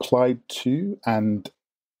applied to and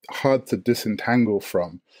hard to disentangle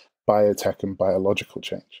from biotech and biological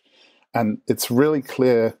change. And it's really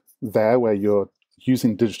clear there where you're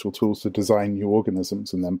using digital tools to design new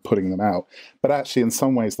organisms and then putting them out. But actually, in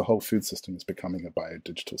some ways, the whole food system is becoming a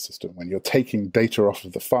biodigital system. When you're taking data off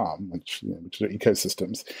of the farm, which are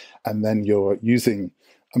ecosystems, and then you're using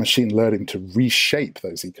a machine learning to reshape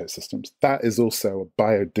those ecosystems, that is also a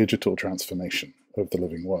biodigital transformation of the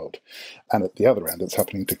living world. And at the other end, it's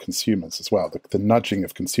happening to consumers as well. The nudging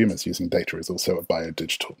of consumers using data is also a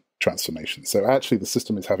biodigital transformation. So actually, the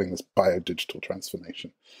system is having this biodigital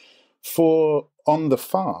transformation. For on the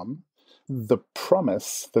farm, the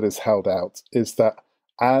promise that is held out is that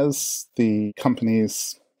as the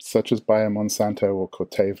companies such as Bayer Monsanto or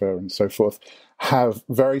Corteva and so forth have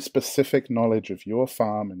very specific knowledge of your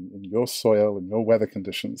farm and your soil and your weather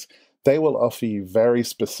conditions, they will offer you very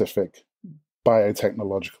specific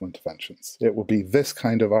biotechnological interventions. It will be this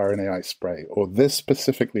kind of RNAi spray or this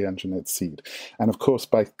specifically engineered seed. And of course,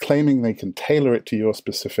 by claiming they can tailor it to your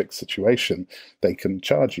specific situation, they can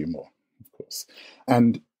charge you more, of course.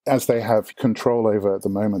 And as they have control over, at the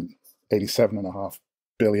moment, 87.5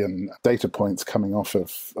 billion data points coming off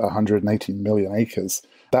of 180 million acres,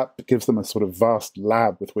 that gives them a sort of vast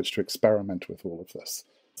lab with which to experiment with all of this.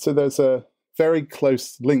 So there's a very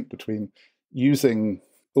close link between using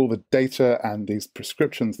all the data and these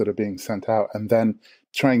prescriptions that are being sent out and then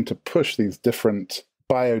trying to push these different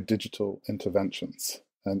biodigital interventions.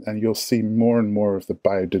 And you'll see more and more of the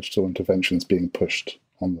biodigital interventions being pushed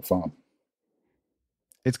on the farm.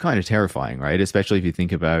 It's kind of terrifying, right? Especially if you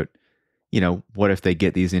think about, what if they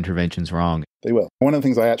get these interventions wrong? They will. One of the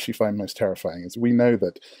things I actually find most terrifying is we know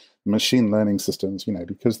that machine learning systems,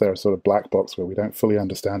 because they're a sort of black box where we don't fully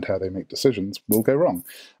understand how they make decisions, will go wrong,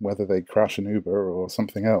 whether they crash an Uber or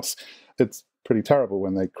something else. It's pretty terrible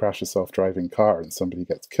when they crash a self-driving car and somebody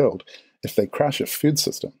gets killed. If they crash a food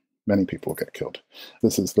system, many people get killed.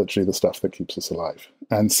 This is literally the stuff that keeps us alive.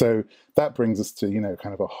 And so that brings us to,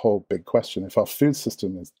 kind of a whole big question. If our food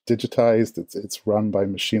system is digitized, it's run by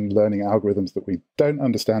machine learning algorithms that we don't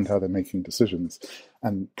understand how they're making decisions,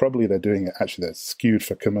 and probably they're doing it, actually they're skewed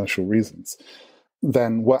for commercial reasons,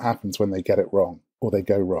 then what happens when they get it wrong, or they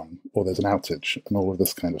go wrong, or there's an outage, and all of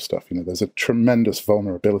this kind of stuff? There's a tremendous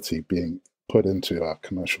vulnerability being put into our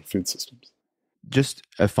commercial food systems. Just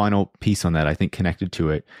a final piece on that, I think connected to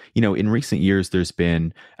it. In recent years, there's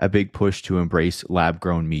been a big push to embrace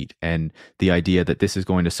lab-grown meat and the idea that this is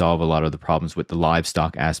going to solve a lot of the problems with the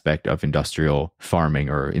livestock aspect of industrial farming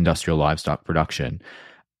or industrial livestock production.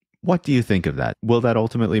 What do you think of that? Will that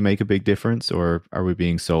ultimately make a big difference, or are we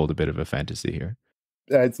being sold a bit of a fantasy here?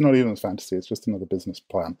 It's not even a fantasy, it's just another business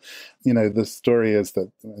plan. The story is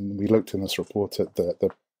that, and we looked in this report at the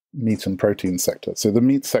meat and protein sector. So the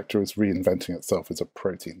meat sector is reinventing itself as a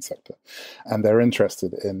protein sector, and they're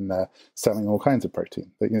interested in selling all kinds of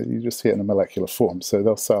protein. You just see it in a molecular form. So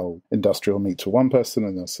they'll sell industrial meat to one person,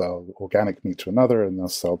 and they'll sell organic meat to another, and they'll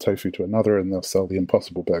sell tofu to another, and they'll sell the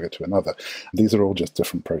Impossible Burger to another. These are all just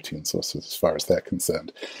different protein sources as far as they're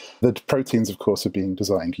concerned. The proteins, of course, are being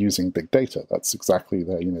designed using big data. That's exactly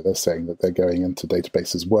they're saying that they're going into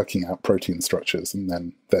databases, working out protein structures, and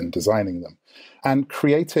then designing them, and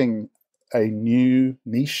creating a new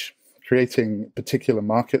niche, creating particular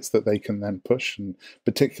markets that they can then push, and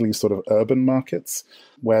particularly sort of urban markets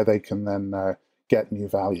where they can then get new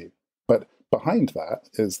value. But behind that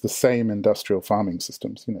is the same industrial farming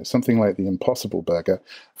systems. Something like the Impossible Burger.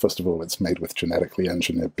 First of all, it's made with genetically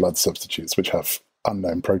engineered blood substitutes, which have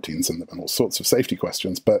unknown proteins in them and all sorts of safety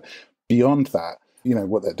questions. But beyond that,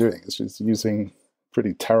 what they're doing is just using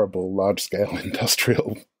pretty terrible large-scale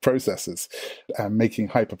industrial processes and making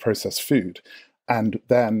hyper-processed food, and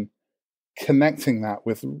then connecting that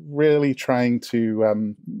with really trying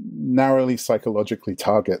to narrowly psychologically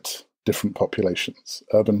target different populations,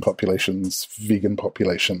 urban populations, vegan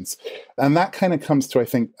populations. And that kind of comes to, I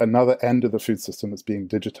think, another end of the food system that's being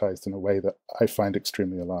digitized in a way that I find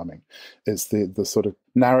extremely alarming, is the sort of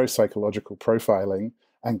narrow psychological profiling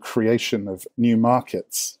and creation of new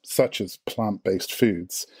markets, such as plant-based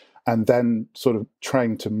foods, and then sort of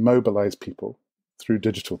trying to mobilize people through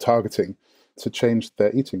digital targeting to change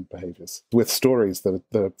their eating behaviors with stories that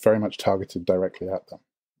are very much targeted directly at them.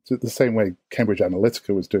 So the same way Cambridge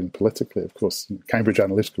Analytica was doing politically, of course, Cambridge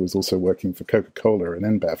Analytica was also working for Coca-Cola and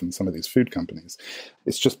InBev and some of these food companies.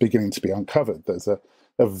 It's just beginning to be uncovered. There's a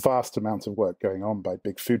vast amount of work going on by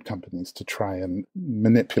big food companies to try and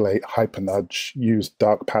manipulate, hyper-nudge, use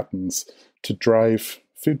dark patterns to drive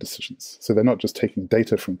food decisions. So they're not just taking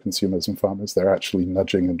data from consumers and farmers, they're actually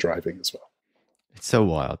nudging and driving as well. It's so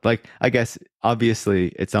wild. I guess, obviously,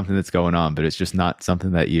 it's something that's going on, but it's just not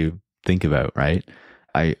something that you think about, right?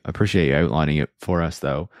 I appreciate you outlining it for us,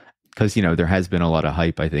 though, because, there has been a lot of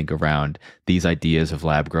hype, I think, around these ideas of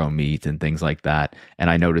lab-grown meat and things like that. And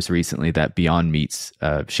I noticed recently that Beyond Meat's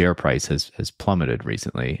share price has plummeted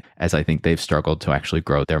recently, as I think they've struggled to actually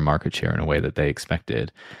grow their market share in a way that they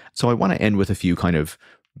expected. So I want to end with a few kind of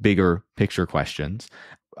bigger picture questions.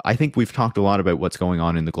 I think we've talked a lot about what's going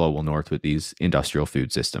on in the global north with these industrial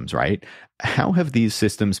food systems, right? How have these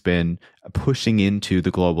systems been pushing into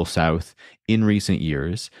the global south in recent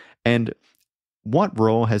years? And what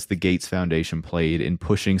role has the Gates Foundation played in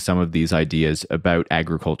pushing some of these ideas about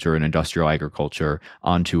agriculture and industrial agriculture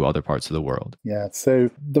onto other parts of the world? Yeah, so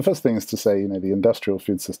the first thing is to say, the industrial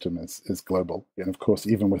food system is global. And of course,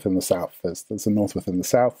 even within the South, there's a North within the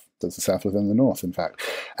South, there's a South within the North, in fact.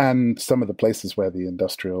 And some of the places where the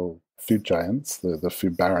industrial food giants, the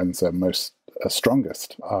food barons are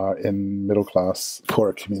strongest are in middle-class,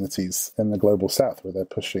 poorer communities in the global South, where they're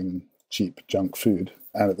pushing cheap junk food,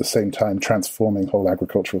 and at the same time transforming whole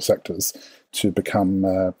agricultural sectors to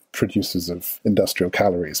become producers of industrial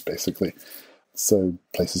calories, basically. So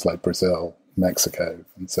places like Brazil, Mexico,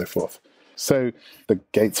 and so forth. So the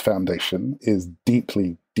Gates Foundation is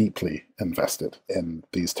deeply, deeply invested in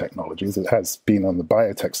these technologies. It has been on the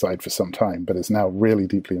biotech side for some time, but is now really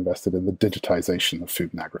deeply invested in the digitization of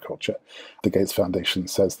food and agriculture. The Gates Foundation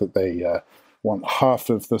says that they want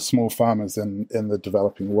half of the small farmers in the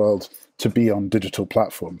developing world to be on digital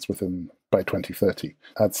platforms by 2030.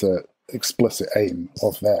 That's an explicit aim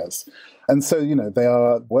of theirs. And so, they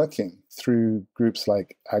are working through groups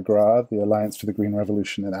like AGRA, the Alliance for the Green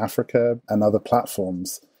Revolution in Africa, and other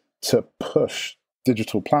platforms to push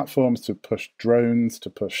digital platforms, to push drones,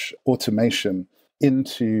 to push automation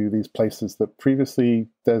into these places that previously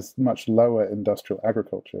there's much lower industrial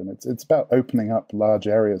agriculture. And it's about opening up large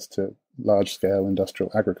areas to large-scale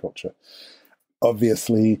industrial agriculture.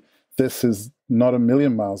 Obviously, this is not a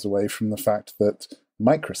million miles away from the fact that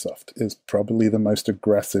Microsoft is probably the most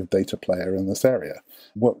aggressive data player in this area.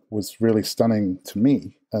 What was really stunning to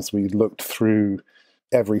me as we looked through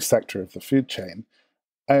every sector of the food chain,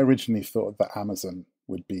 I originally thought that Amazon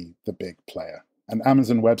would be the big player. And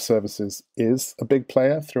Amazon Web Services is a big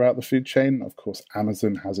player throughout the food chain. Of course,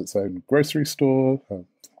 Amazon has its own grocery store,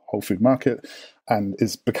 Whole Food Market, and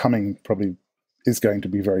is going to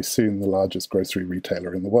be very soon the largest grocery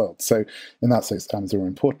retailer in the world. So in that sense, Amazon are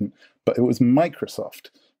important. But it was Microsoft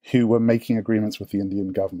who were making agreements with the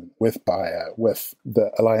Indian government, with Bayer, with the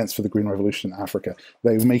Alliance for the Green Revolution in Africa.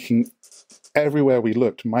 They were making, everywhere we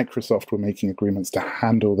looked, Microsoft were making agreements to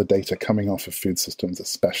handle the data coming off of food systems,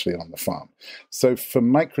 especially on the farm. So for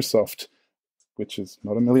Microsoft, which is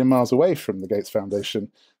not a million miles away from the Gates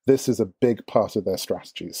Foundation, this is a big part of their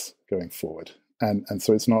strategies going forward. And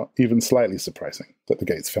so it's not even slightly surprising that the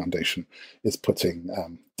Gates Foundation is putting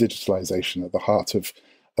digitalization at the heart of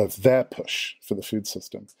their push for the food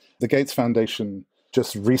system. The Gates Foundation,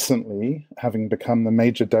 just recently, having become the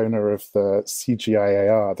major donor of the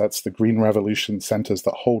CGIAR, that's the Green Revolution centers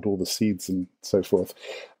that hold all the seeds and so forth,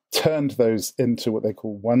 turned those into what they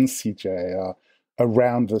call one CGIAR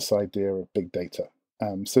around this idea of big data.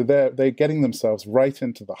 So they're getting themselves right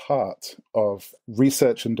into the heart of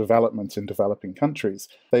research and development in developing countries.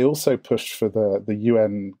 They also pushed for the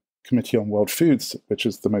UN Committee on World Foods, which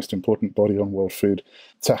is the most important body on world food,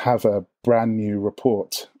 to have a brand new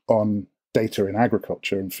report on data in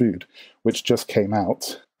agriculture and food, which just came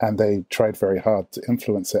out, and they tried very hard to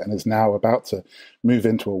influence it and is now about to move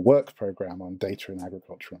into a work program on data in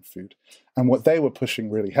agriculture and food. And what they were pushing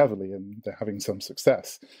really heavily, and they're having some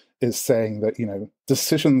success, is saying that,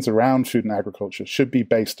 decisions around food and agriculture should be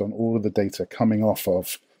based on all of the data coming off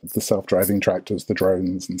of the self-driving tractors, the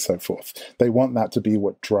drones, and so forth. They want that to be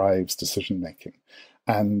what drives decision-making.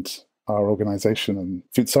 And our organization and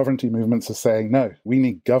food sovereignty movements are saying, no, we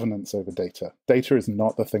need governance over data. Data is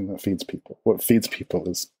not the thing that feeds people. What feeds people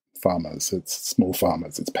is farmers, it's small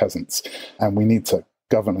farmers, it's peasants. And we need to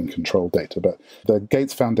govern and control data. But the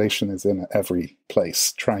Gates Foundation is in every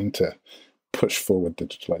place trying to push forward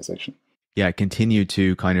digitalization. Yeah, continue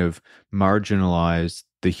to kind of marginalize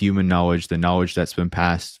the human knowledge, the knowledge that's been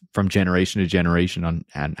passed from generation to generation on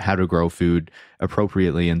how to grow food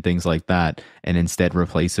appropriately and things like that, and instead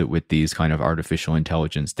replace it with these kind of artificial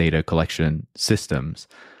intelligence data collection systems.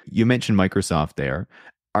 You mentioned Microsoft there.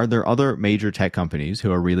 Are there other major tech companies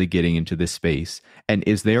who are really getting into this space? And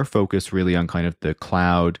is their focus really on kind of the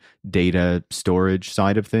cloud data storage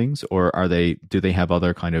side of things? Or do they have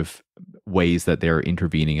other kind of ways that they're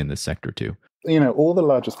intervening in this sector too? All the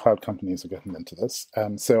largest cloud companies are getting into this.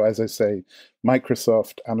 So as I say,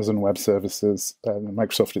 Microsoft, Amazon Web Services,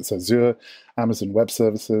 Microsoft, it's Azure, Amazon Web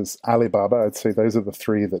Services, Alibaba, I'd say those are the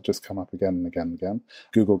three that just come up again and again and again.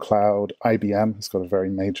 Google Cloud, IBM has got a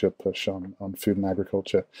very major push on food and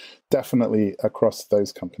agriculture. Definitely across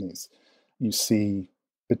those companies, you see,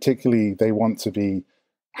 particularly they want to be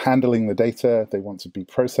handling the data, they want to be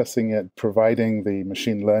processing it, providing the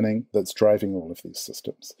machine learning that's driving all of these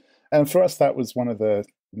systems. And for us, that was one of the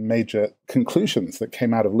major conclusions that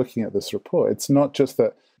came out of looking at this report. It's not just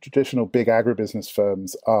that traditional big agribusiness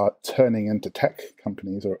firms are turning into tech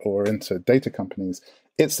companies or into data companies.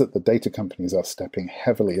 It's that the data companies are stepping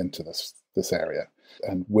heavily into this area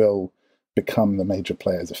and will become the major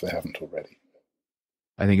players if they haven't already.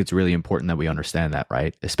 I think it's really important that we understand that,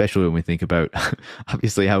 right? Especially when we think about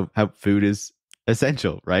obviously how food is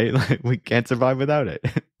essential, right? Like we can't survive without it.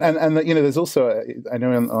 And there's also, I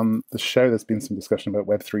know on the show, there's been some discussion about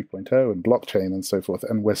Web 3.0 and blockchain and so forth.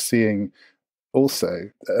 And we're seeing also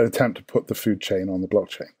an attempt to put the food chain on the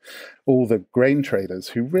blockchain. All the grain traders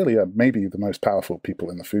who really are maybe the most powerful people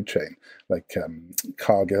in the food chain, like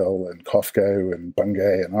Cargill and Cofco and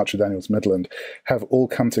Bungay and Archer Daniels Midland, have all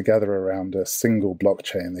come together around a single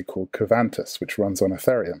blockchain they call Covantus, which runs on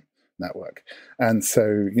Ethereum network. And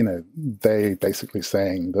so, they basically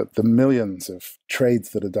saying that the millions of trades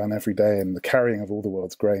that are done every day and the carrying of all the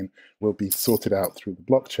world's grain will be sorted out through the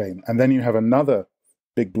blockchain. And then you have another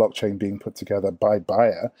big blockchain being put together by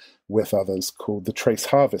Bayer with others called the Trace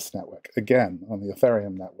Harvest Network, again, on the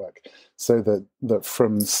Ethereum network, so that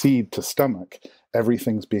from seed to stomach,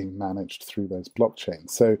 everything's being managed through those blockchains.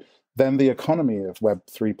 So then the economy of Web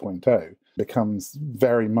 3.0 becomes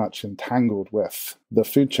very much entangled with the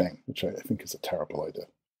food chain, which I think is a terrible idea.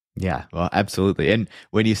 Yeah, well, absolutely. And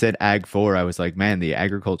when you said Ag 4, I was like, man, the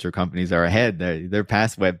agriculture companies are ahead. They're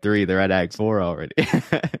past Web 3. They're at Ag 4 already.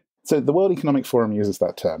 So the World Economic Forum uses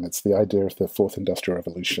that term. It's the idea of the fourth industrial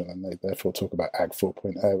revolution, and they therefore talk about Ag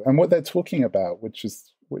 4.0. And what they're talking about, which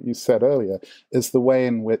is what you said earlier, is the way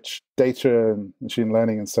in which data and machine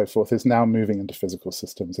learning and so forth is now moving into physical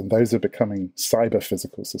systems, and those are becoming cyber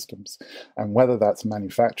physical systems. And whether that's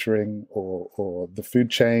manufacturing or the food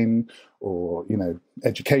chain or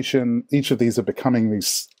education, each of these are becoming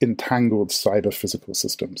these entangled cyber physical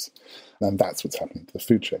systems, and that's what's happening to the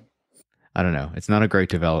food chain. I don't know. It's not a great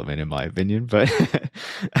development in my opinion, but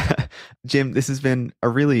Jim, this has been a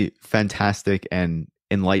really fantastic and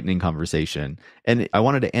enlightening conversation. And I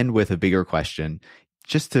wanted to end with a bigger question,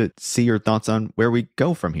 just to see your thoughts on where we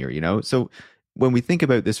go from here, So when we think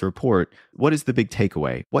about this report, what is the big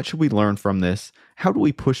takeaway? What should we learn from this? How do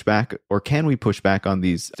we push back, or can we push back on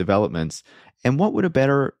these developments? And what would a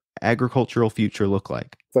better agricultural future look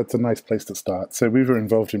like? That's a nice place to start. So we were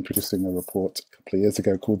involved in producing a report a couple of years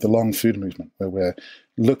ago called The Long Food Movement, where we're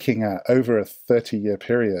looking at over a 30-year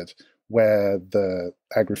period where the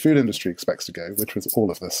agri-food industry expects to go, which was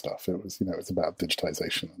all of this stuff. It was, it's about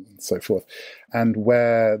digitization and so forth, and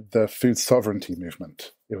where the food sovereignty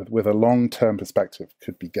movement, with a long-term perspective,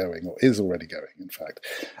 could be going, or is already going, in fact.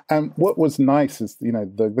 And what was nice is,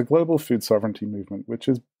 the global food sovereignty movement, which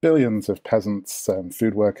is billions of peasants,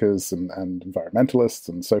 food workers, and environmentalists,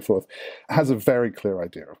 and so forth, has a very clear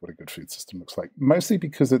idea of what a good food system looks like, mostly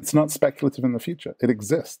because it's not speculative in the future. It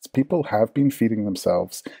exists. People have been feeding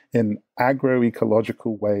themselves in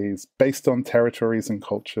agroecological ways based on territories and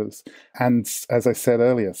cultures. And as I said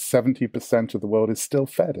earlier, 70% of the world is still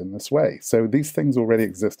fed in this way. So these things already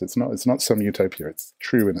exist. It's not some utopia. It's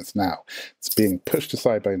true and it's now. It's being pushed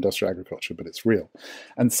aside by industrial agriculture, but it's real.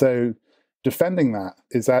 And so defending that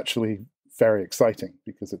is actually very exciting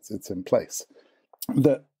because it's in place.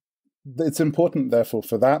 It's important, therefore,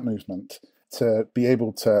 for that movement to be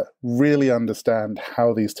able to really understand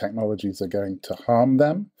how these technologies are going to harm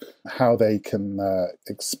them, how they can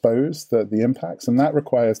expose the impacts, and that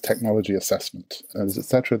requires technology assessment,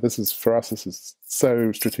 etc. This is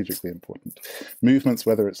so strategically important. Movements,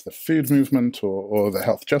 whether it's the food movement or the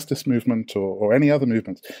health justice movement or any other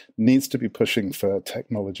movement, needs to be pushing for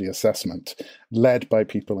technology assessment led by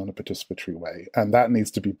people in a participatory way. And that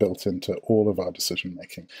needs to be built into all of our decision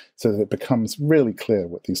making so that it becomes really clear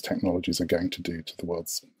what these technologies are going to do to the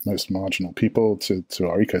world's most marginal people, to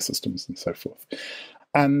our ecosystems and so forth.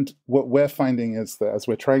 And what we're finding is that as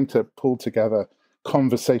we're trying to pull together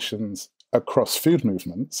conversations across food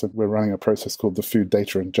movements, and we're running a process called the Food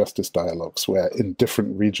Data and Justice Dialogues, where in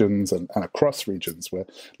different regions and across regions, we're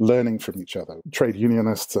learning from each other. Trade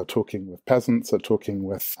unionists are talking with peasants, are talking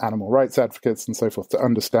with animal rights advocates and so forth to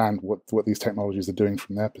understand what these technologies are doing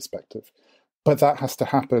from their perspective. But that has to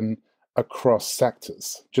happen across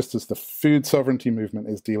sectors. Just as the food sovereignty movement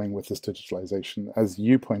is dealing with this digitalization, as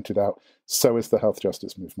you pointed out, so is the health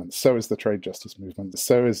justice movement, so is the trade justice movement,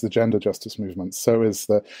 so is the gender justice movement, so is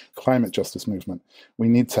the climate justice movement. We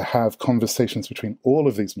need to have conversations between all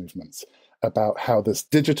of these movements about how this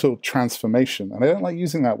digital transformation, and I don't like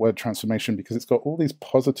using that word transformation because it's got all these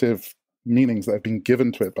positive meanings that have been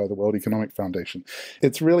given to it by the World Economic Foundation.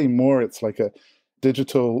 It's really more, it's like a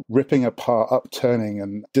digital ripping apart, upturning,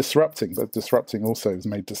 and disrupting, but disrupting also is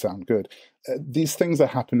made to sound good. These things are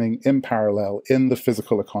happening in parallel in the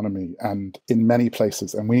physical economy and in many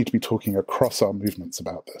places, and we need to be talking across our movements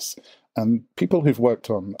about this. And people who've worked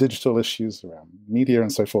on digital issues around media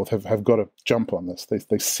and so forth have got to jump on this.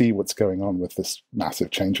 They see what's going on with this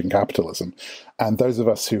massive change in capitalism. And those of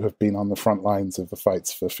us who have been on the front lines of the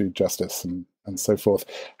fights for food justice and so forth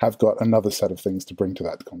have got another set of things to bring to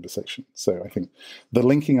that conversation. So I think the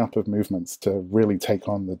linking up of movements to really take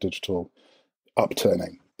on the digital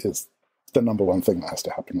upturning is the number one thing that has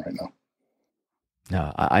to happen right now.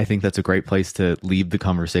 No, I think that's a great place to leave the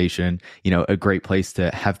conversation, a great place to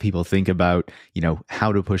have people think about,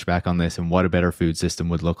 how to push back on this and what a better food system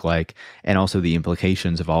would look like, and also the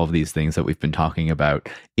implications of all of these things that we've been talking about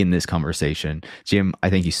in this conversation. Jim, I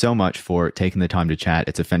thank you so much for taking the time to chat.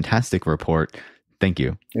 It's a fantastic report. Thank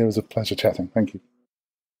you. It was a pleasure chatting. Thank you.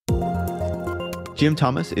 Jim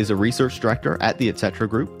Thomas is a research director at the Etc.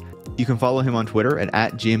 Group. You can follow him on Twitter at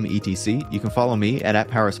 @JimETC. You can follow me at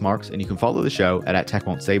 @ParisMarx, and you can follow the show at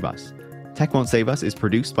 @TechWon'tSaveUs. Tech Won't Save Us is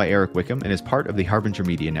produced by Eric Wickham and is part of the Harbinger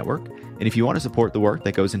Media Network. And if you want to support the work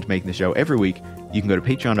that goes into making the show every week, you can go to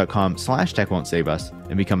patreon.com/TechWon'tSaveUs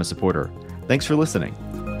and become a supporter. Thanks for listening.